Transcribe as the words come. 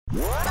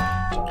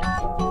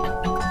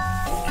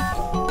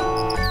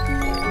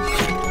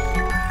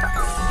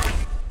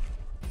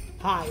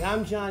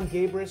I'm Jon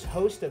Gabrus,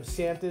 host of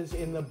Santa's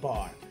in the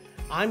Bar.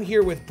 I'm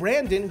here with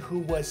Brandon,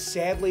 who was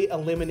sadly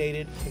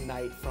eliminated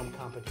tonight from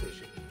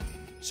competition.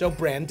 So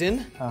Brandon,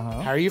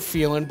 how are you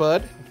feeling,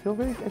 bud?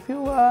 I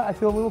feel a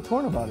little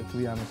torn about it, to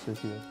be honest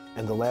with you.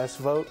 And the last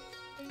vote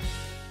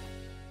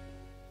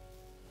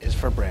is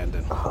for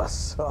Brandon. Oh,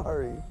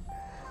 sorry.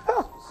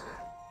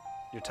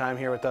 Your time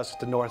here with us at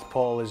the North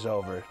Pole is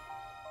over.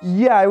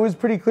 Yeah, it was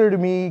pretty clear to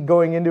me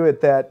going into it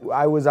that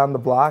I was on the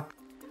block.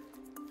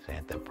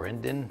 Santa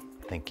Brendan,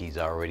 I think he's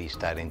already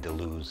starting to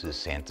lose his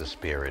Santa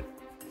spirit.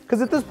 Because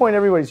at this point,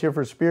 everybody's here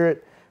for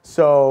spirit,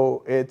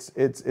 so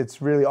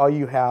it's really all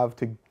you have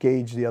to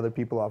gauge the other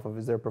people off of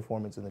is their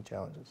performance in the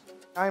challenges.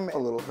 I'm a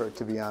little hurt,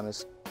 to be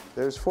honest.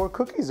 There's 4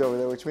 cookies over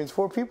there, which means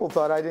 4 people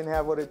thought I didn't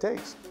have what it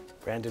takes.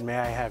 Brandon, may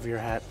I have your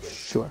hat?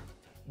 Sure.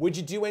 Would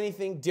you do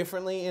anything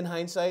differently in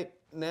hindsight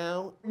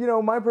now? You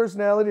know, my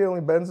personality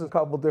only bends a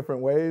couple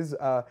different ways.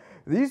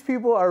 These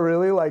people are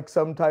really like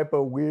some type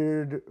of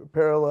weird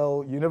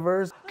parallel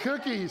universe.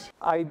 Cookies.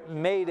 I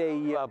made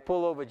a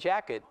pullover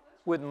jacket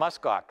with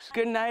muskox.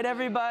 Good night,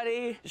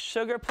 everybody.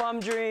 Sugar plum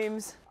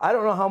dreams. I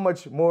don't know how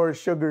much more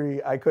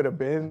sugary I could have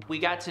been. We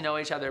got to know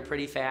each other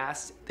pretty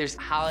fast. There's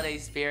holiday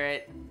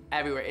spirit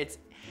everywhere.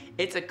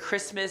 It's a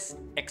Christmas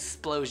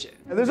explosion.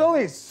 And there's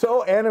only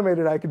so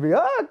animated I could be.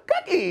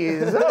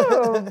 Cookies!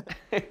 Oh.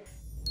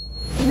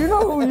 You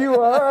know who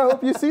you are. I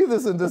hope you see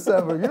this in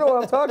December. You know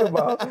what I'm talking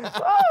about.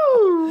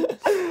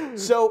 Oh!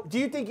 So, do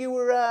you think you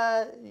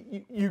were,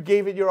 you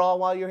gave it your all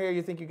while you're here?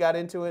 You think you got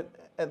into it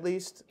at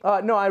least?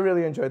 No, I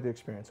really enjoyed the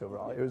experience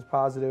overall. It was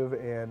positive,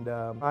 and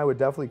I would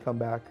definitely come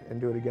back and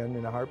do it again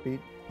in a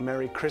heartbeat.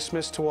 Merry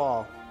Christmas to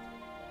all,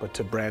 but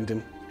to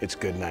Brandon, it's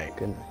good night.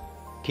 Good night.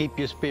 Keep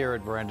your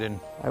spirit, Brendan.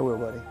 I will,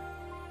 buddy.